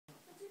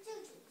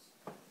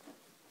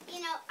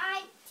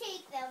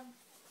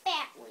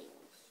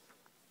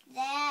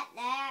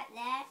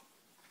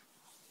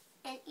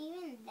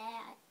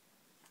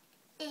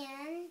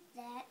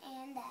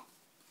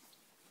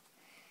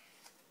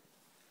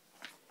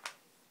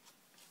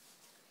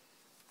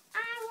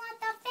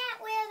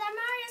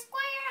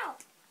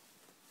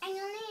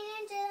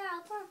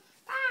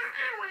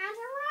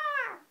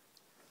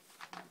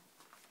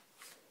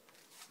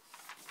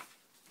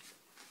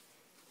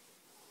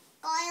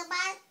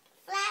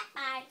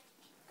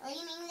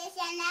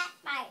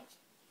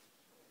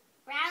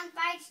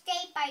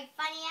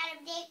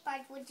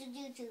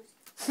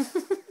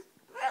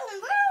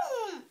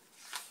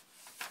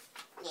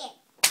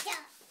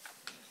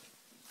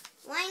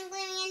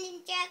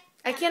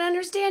I can't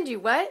understand you.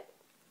 What?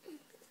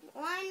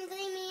 One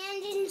gleaming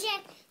engine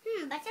check.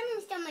 But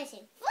something's still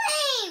missing.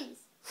 Flames!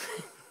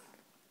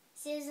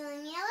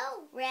 Sizzling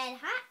yellow, red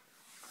hot.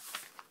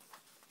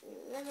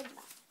 Look at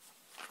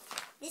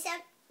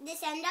that.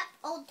 This end up,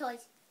 old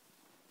toys.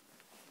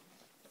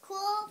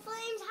 Cool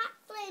flames, hot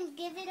flames,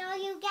 give it all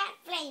you got,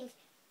 flames.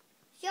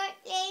 Short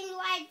flames,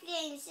 wide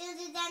flames,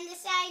 silver than the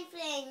side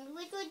flames.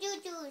 Which would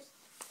you choose?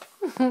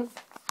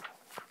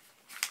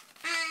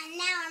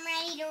 Now I'm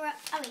ready to roll.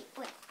 Oh,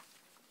 wait.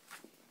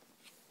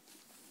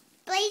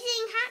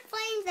 Blazing hot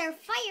flames are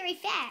fiery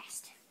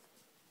fast.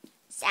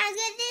 Sounds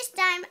good this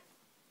time.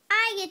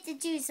 I get to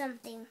choose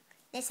something.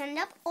 This end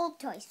up, old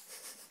toys.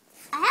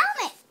 A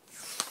helmet.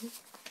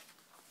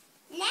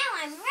 Now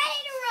I'm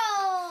ready to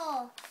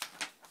roll.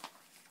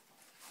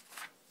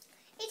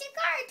 It's a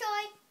car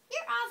toy.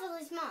 You're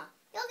awfully small.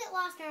 You'll get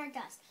lost in our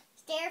dust.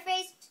 Stare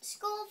face,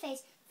 school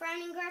face,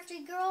 frowning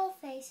crafty girl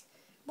face,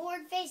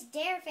 bored face,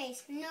 dare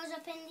face, nose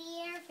up in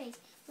the air face.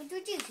 Which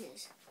would you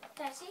choose?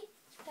 Bessie?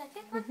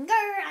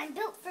 Grr, I'm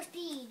built for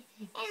speed.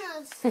 And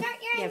I'll start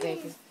your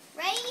engines.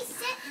 Ready,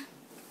 set,